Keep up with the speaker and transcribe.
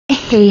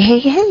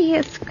Hey,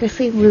 it's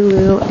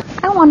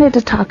CrissyLulu. I wanted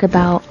to talk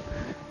about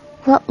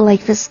what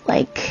life is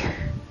like,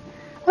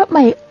 what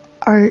my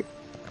art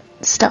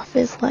stuff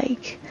is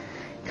like,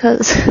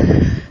 because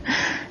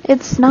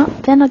it's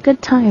not been a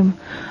good time.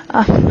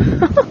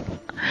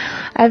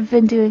 I've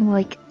been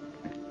doing,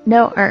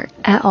 no art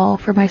at all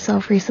for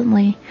myself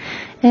recently,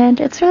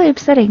 and it's really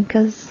upsetting,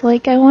 because,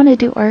 I want to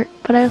do art,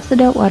 but I also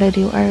don't want to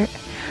do art.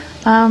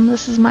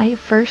 This is my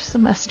first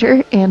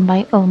semester, and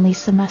my only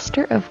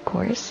semester, of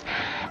course,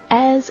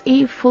 as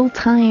a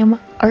full-time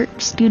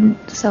art student,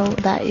 so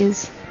that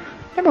is,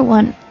 number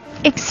one,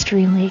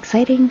 extremely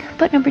exciting,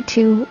 but number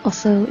two,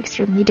 also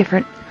extremely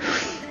different.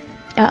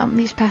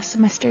 These past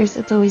semesters,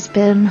 it's always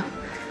been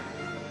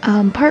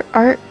part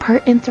art,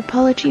 part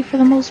anthropology for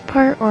the most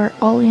part, or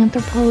all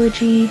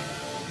anthropology,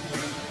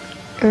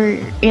 or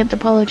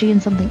anthropology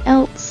and something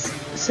else,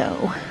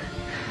 so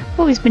I've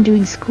always been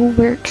doing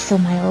schoolwork, so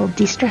my old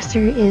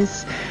de-stressor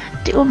is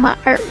doing my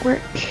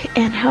artwork,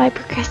 and how I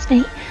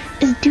procrastinate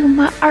is doing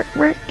my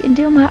artwork and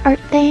doing my art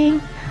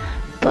thing.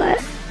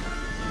 But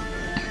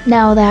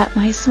now that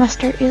my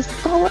semester is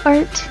all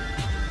art,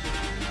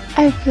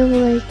 I feel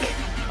like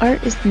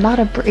art is not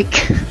a break.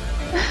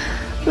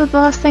 The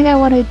last thing I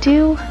want to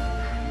do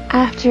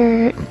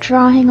after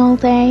drawing all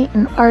day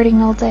and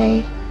arting all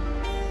day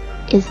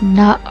is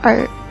not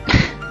art.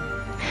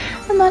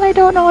 And then I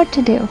don't know what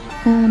to do,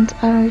 and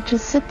I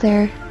just sit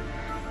there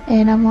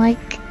and I'm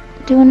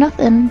doing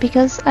nothing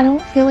because I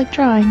don't feel like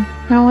drawing.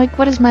 And I'm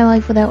what is my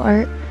life without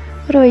art?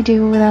 What do I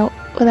do without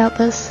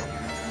this?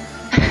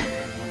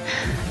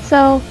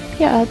 So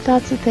yeah,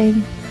 that's the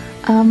thing.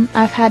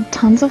 I've had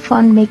tons of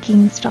fun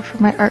making stuff for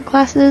my art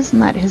classes,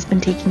 and that has been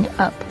taking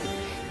up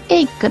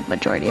a good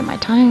majority of my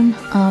time.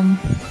 I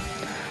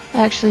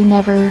actually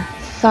never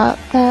thought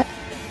that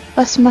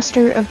a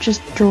semester of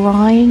just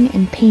drawing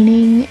and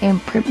painting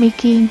and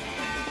printmaking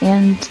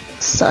and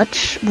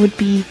such would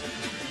be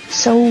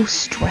so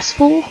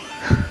stressful.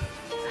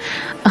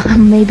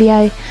 Maybe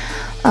I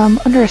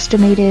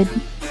underestimated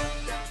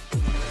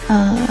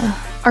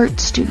art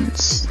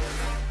students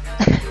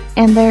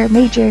and their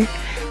major,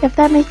 if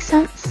that makes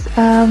sense.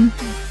 I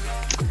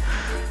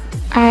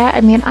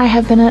mean, I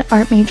have been an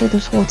art major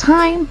this whole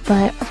time,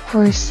 but of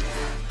course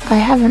I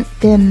haven't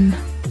been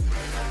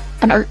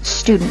an art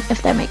student,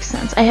 if that makes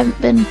sense. I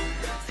haven't been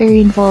very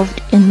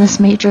involved in this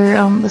major.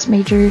 This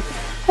major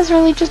has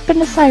really just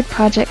been a side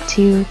project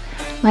to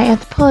my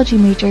anthropology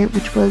major,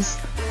 which was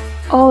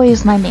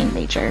always my main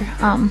major,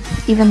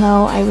 even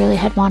though I really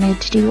had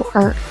wanted to do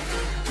art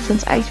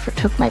since I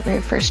took my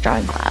very first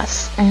drawing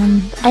class,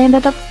 and I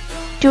ended up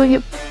doing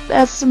it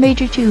as a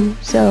major too,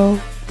 so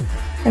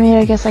I mean,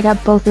 I guess I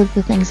got both of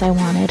the things I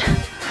wanted,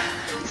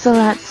 so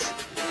that's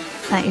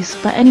nice.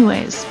 But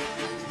anyways,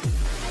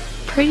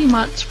 pretty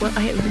much what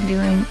I have been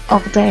doing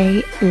all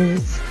day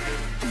is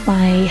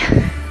my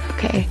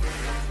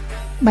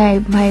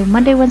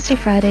Monday, Wednesday,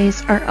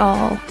 Fridays are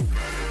all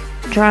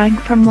drawing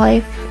from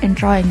life and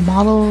drawing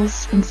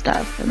models and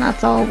stuff, and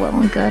that's all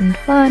well and good and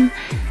fun.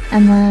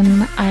 And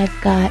then I've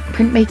got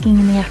printmaking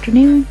in the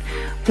afternoon,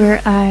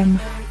 where I'm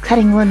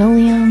cutting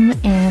linoleum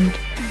and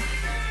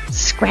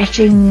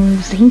scratching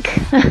zinc,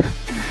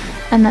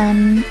 and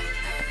then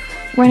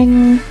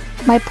running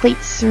my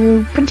plates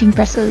through printing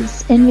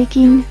presses and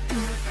making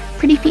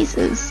pretty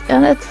pieces,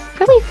 and it's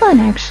really fun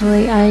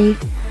actually. I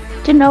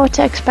didn't know what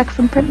to expect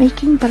from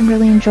printmaking, but I'm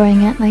really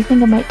enjoying it, and I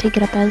think I might take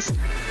it up as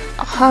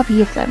a hobby,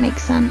 if that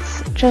makes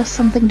sense. Just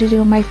something to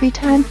do in my free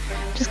time,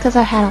 just because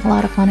I had a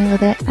lot of fun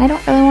with it. I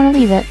don't really want to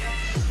leave it.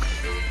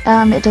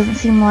 It doesn't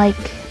seem like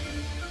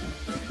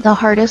the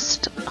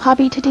hardest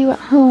hobby to do at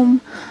home,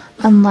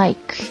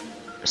 unlike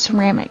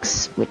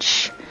ceramics,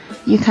 which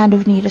you kind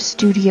of need a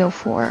studio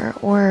for,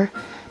 or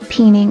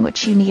painting,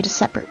 which you need a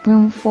separate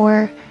room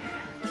for,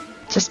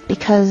 just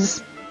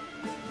because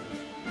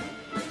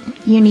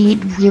you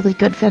need really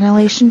good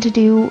ventilation to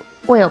do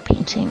oil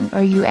painting,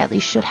 or you at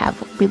least should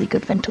have really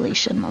good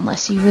ventilation,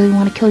 unless you really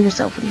want to kill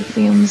yourself with your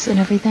fumes and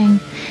everything.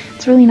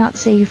 It's really not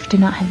safe to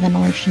not have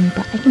ventilation,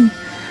 but I can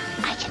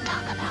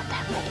talk about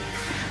that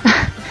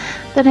later.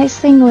 The nice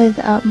thing with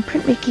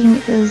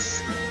printmaking is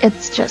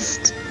it's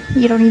just,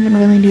 you don't even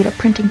really need a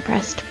printing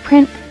press to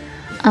print.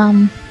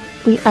 I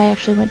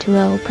actually went to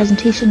a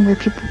presentation where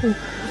people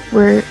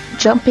were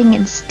jumping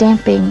and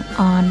stamping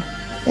on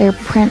their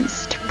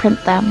prints to print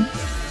them.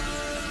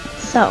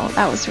 So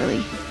that was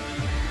really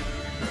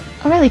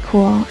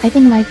cool. I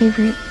think my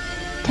favorite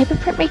type of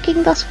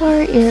printmaking thus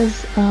far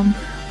is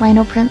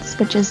lino prints,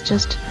 which is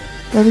just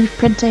relief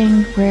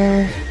printing,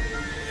 where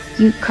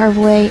you carve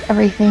away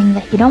everything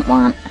that you don't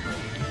want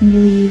and you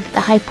leave the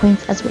high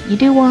points as what you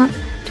do want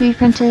to be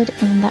printed,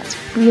 and that's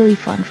really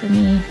fun for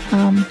me.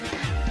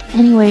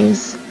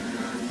 Anyways,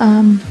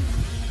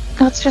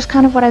 that's just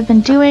kind of what I've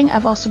been doing.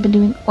 I've also been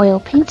doing oil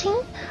painting,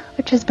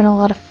 which has been a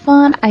lot of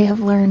fun. I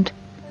have learned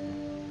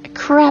a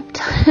crap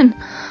ton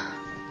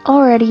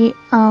already.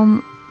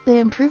 The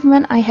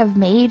improvement I have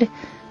made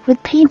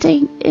with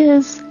painting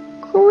is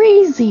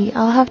crazy.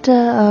 I'll have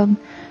to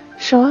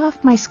show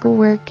off my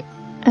schoolwork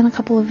in a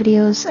couple of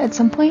videos at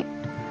some point.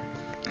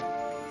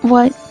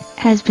 what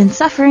has been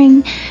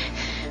suffering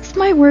is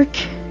my work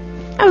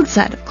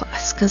outside of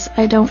class, because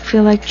I don't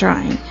feel like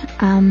drawing.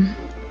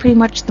 Pretty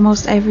much the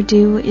most I ever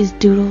do is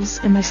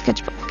doodles in my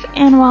sketchbook,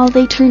 and while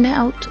they turn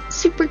out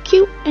super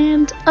cute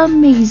and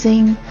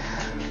amazing,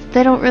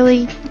 they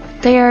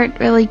aren't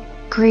really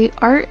great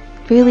art.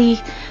 Really,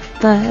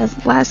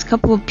 the last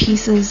couple of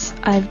pieces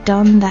I've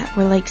done that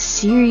were like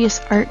serious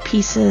art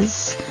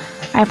pieces.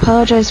 I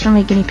apologize for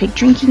my guinea pig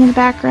drinking in the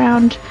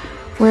background,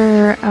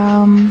 where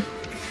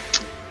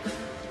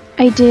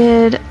I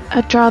did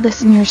a Draw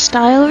This in Your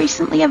Style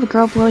recently of a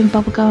girl blowing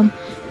bubblegum,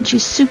 and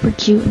she's super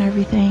cute and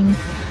everything.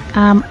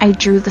 I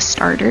drew the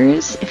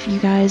starters, if you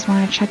guys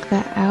want to check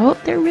that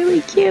out. They're really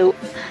cute.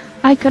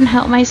 I couldn't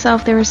help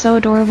myself. They were so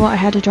adorable. I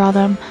had to draw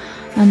them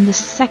the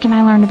second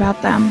I learned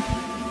about them.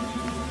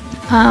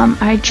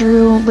 I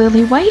drew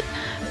Lily White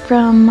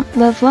from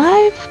Live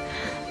Live,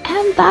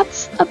 and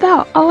that's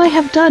about all I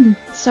have done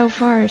so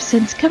far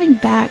since coming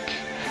back.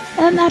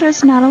 And that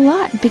is not a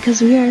lot,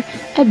 because we are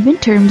at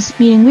midterms,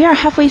 meaning we are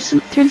halfway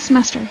through the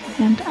semester,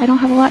 and I don't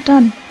have a lot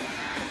done.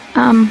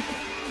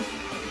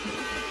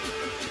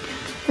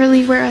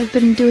 Really where I've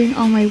been doing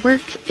all my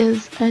work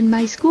is in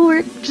my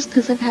schoolwork, just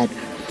because I've had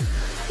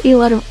a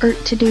lot of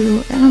art to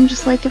do, and I'm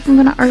just like, if I'm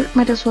gonna art,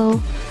 might as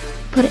well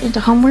put it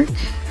into homework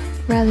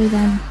rather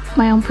than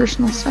my own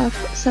personal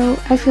stuff. So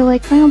I feel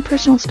like my own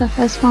personal stuff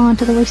has fallen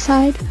to the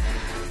wayside.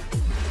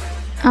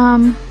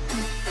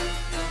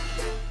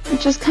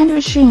 It's just kind of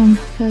a shame,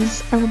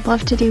 because I would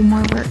love to do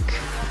more work,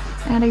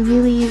 and I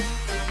really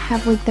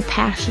have like the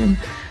passion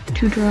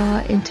to draw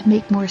and to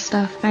make more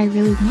stuff, and I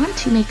really want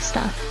to make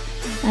stuff.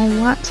 I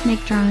want to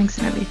make drawings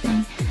and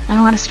everything, and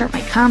I want to start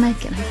my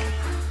comic, and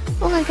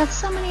I got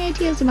so many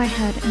ideas in my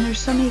head, and there's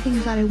so many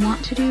things that I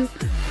want to do,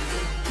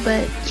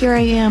 but here I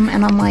am,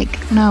 and I'm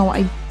like, no,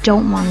 I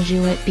don't want to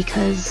do it,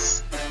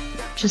 because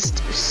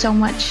just so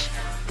much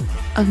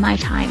of my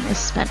time is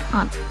spent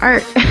on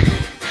art.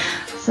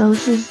 So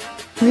this is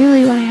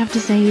really what I have to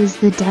say is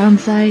the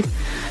downside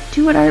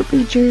to an art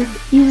major.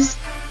 You just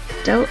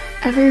don't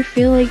ever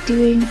feel like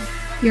doing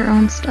your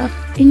own stuff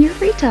in your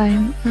free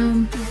time,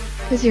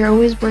 because you're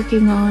always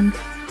working on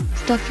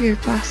stuff for your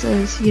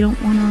classes. You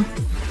don't wanna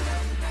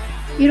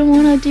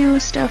do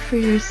stuff for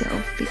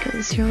yourself,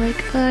 because you're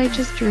like, I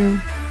just drew.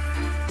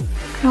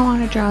 I don't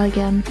want to draw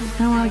again. I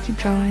don't want to keep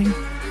drawing.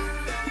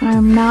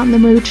 I'm not in the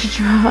mood to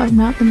draw. I'm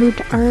not in the mood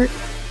to art.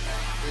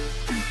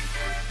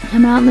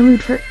 I'm not in the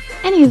mood for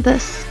any of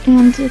this,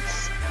 and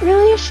it's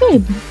really a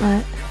shame.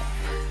 But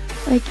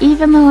like,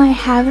 even though I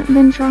haven't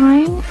been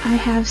drawing, I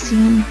have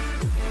seen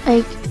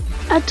like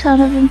a ton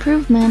of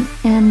improvement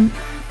in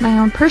my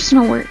own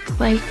personal work.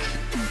 Like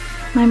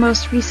my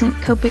most recent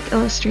Copic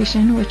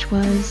illustration, which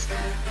was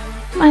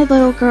my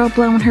little girl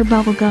blowing her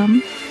bubble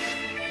gum,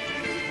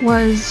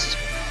 was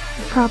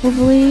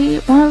probably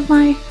one of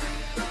my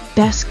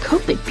best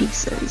Copic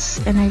pieces,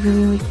 and I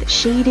really like the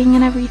shading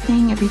and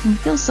everything. Everything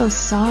feels so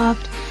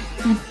soft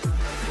and,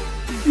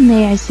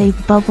 may I say,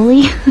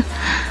 bubbly.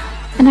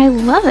 And I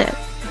love it.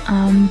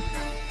 And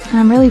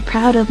I'm really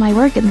proud of my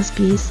work in this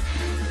piece.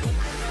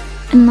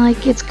 And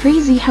like, it's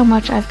crazy how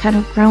much I've kind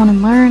of grown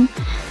and learned,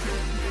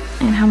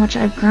 and how much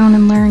I've grown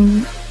and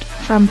learned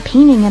from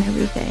painting and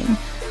everything,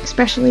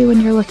 especially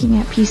when you're looking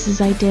at pieces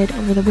I did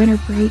over the winter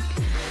break,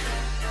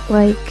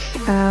 like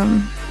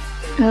a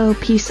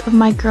piece of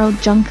my girl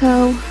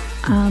Junko,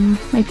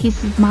 my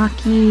piece of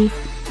Maki,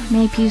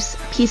 my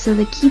piece of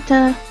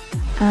Akita,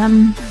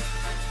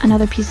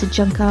 another piece of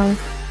Junko,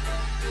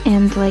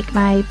 and like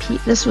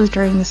this was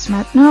during the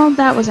semester. No,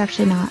 that was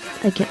actually not.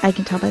 I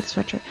can tell by the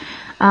sweatshirt.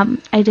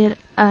 I did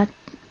a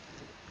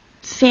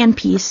fan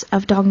piece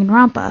of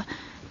Danganronpa.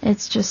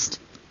 It's just,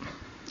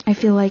 I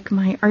feel like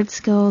my art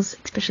skills,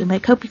 especially my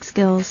Copic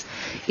skills,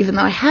 even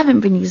though I haven't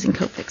been using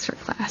Copics for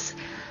class,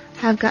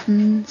 have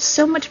gotten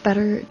so much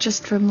better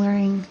just from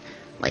learning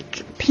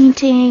like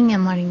painting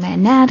and learning my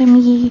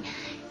anatomy,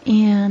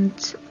 and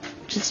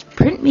just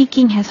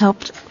printmaking has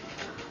helped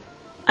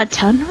a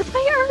ton with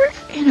my art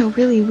in a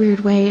really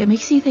weird way. It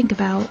makes you think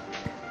about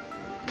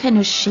kind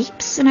of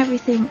shapes and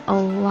everything a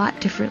lot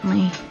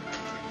differently.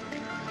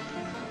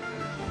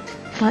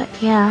 But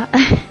yeah,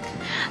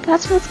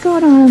 that's what's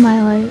going on in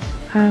my life.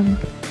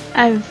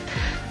 I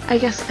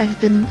guess I've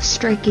been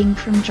striking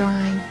from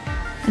drawing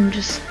and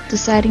just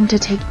deciding to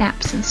take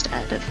naps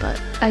instead,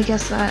 but I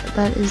guess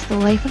that is the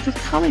life of a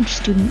college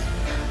student,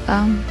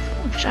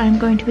 which I'm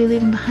going to be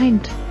leaving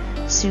behind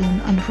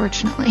soon,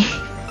 unfortunately.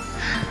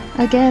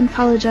 Again,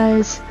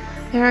 apologize.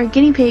 There are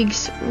guinea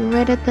pigs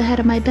right at the head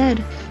of my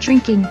bed,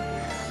 drinking.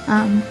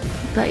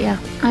 But yeah,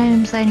 I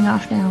am signing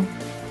off now.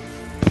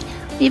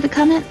 Leave a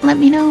comment, let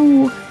me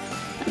know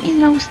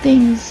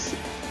things.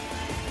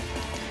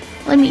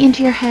 Let me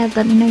into your head,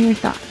 let me know your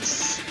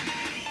thoughts.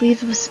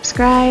 Leave a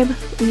subscribe,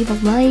 leave a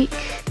like.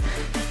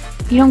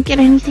 You don't get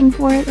anything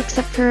for it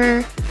except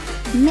for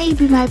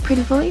maybe my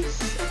pretty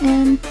voice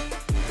and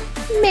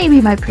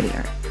maybe my pretty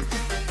art.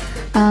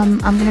 I'm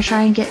gonna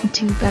try and get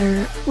into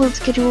better load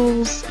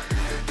schedules,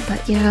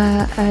 but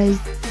yeah,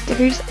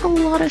 there's a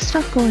lot of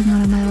stuff going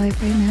on in my life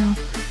right now,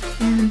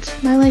 and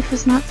and my life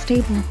is not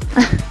stable.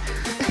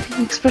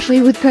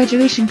 Especially with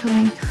graduation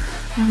coming.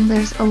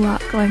 There's a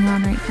lot going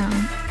on right now.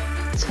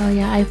 So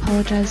yeah, I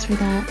apologize for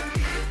that.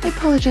 I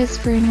apologize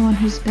for anyone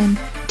who's been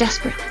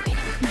desperately waiting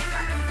for my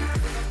art.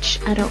 Which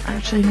I don't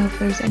actually know if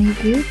there's any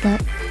of you,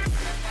 but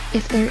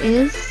if there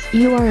is,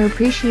 you are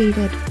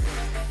appreciated.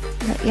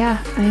 But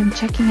yeah, I am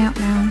checking out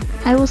now.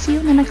 I will see you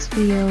in the next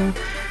video.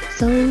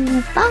 So,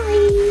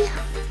 bye!